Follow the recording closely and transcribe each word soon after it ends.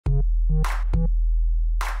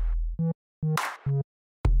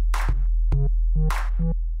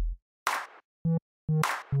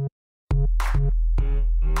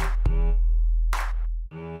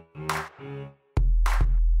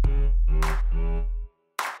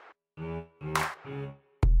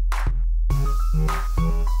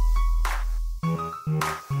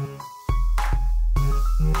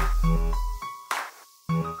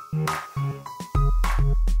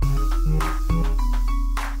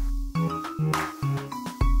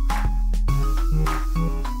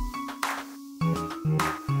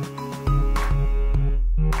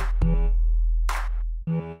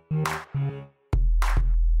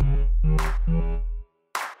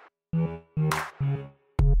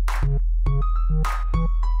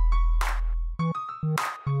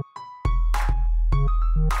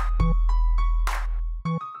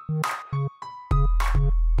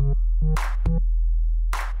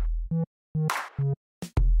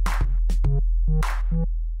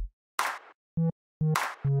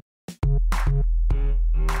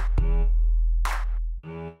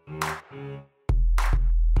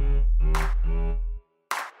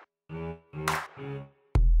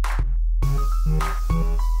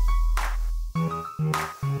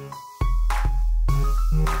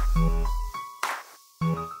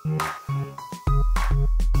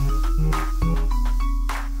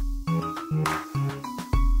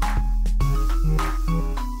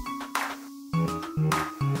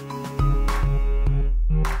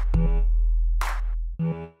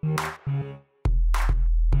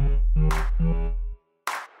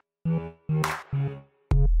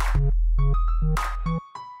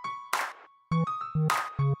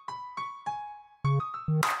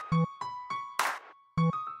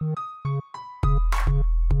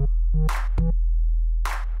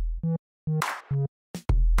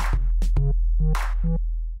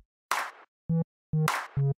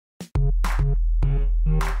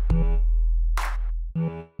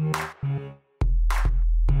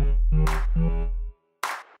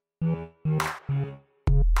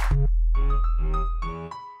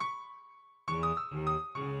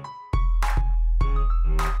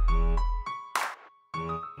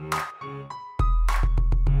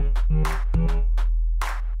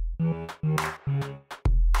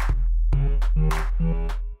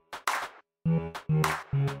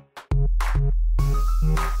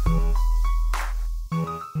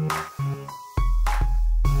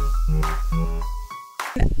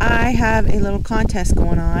I have a little contest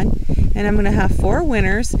going on, and I'm going to have 4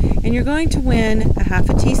 winners, and you're going to win a half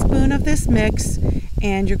a teaspoon of this mix,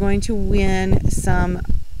 and you're going to win some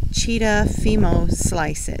Cheetttaaahhhhaaa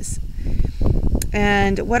slices.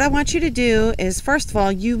 And what I want you to do is, first of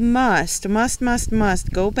all, you must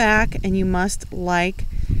go back and you must like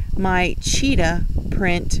my cheetah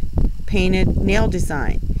print painted nail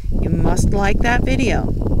design. You must like that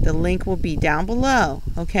video. The link will be down below,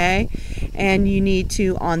 okay? And you need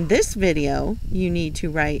to, on this video, you need to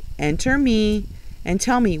write enter me and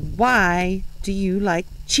tell me, why do you like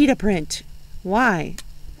cheetah print? Why?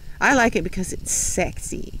 I like it because it's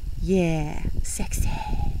sexy. Yeah, sexy.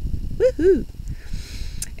 Woohoo!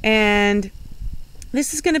 And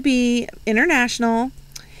this is going to be international,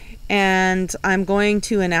 and I'm going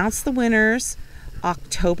to announce the winners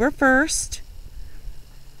October 1st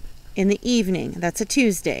in the evening. That's a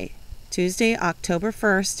Tuesday. Tuesday, October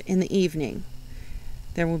 1st in the evening.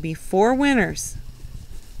 There will be 4 winners.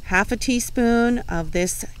 Half a teaspoon of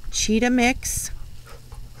this cheetah mix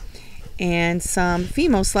and some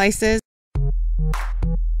Fimo slices.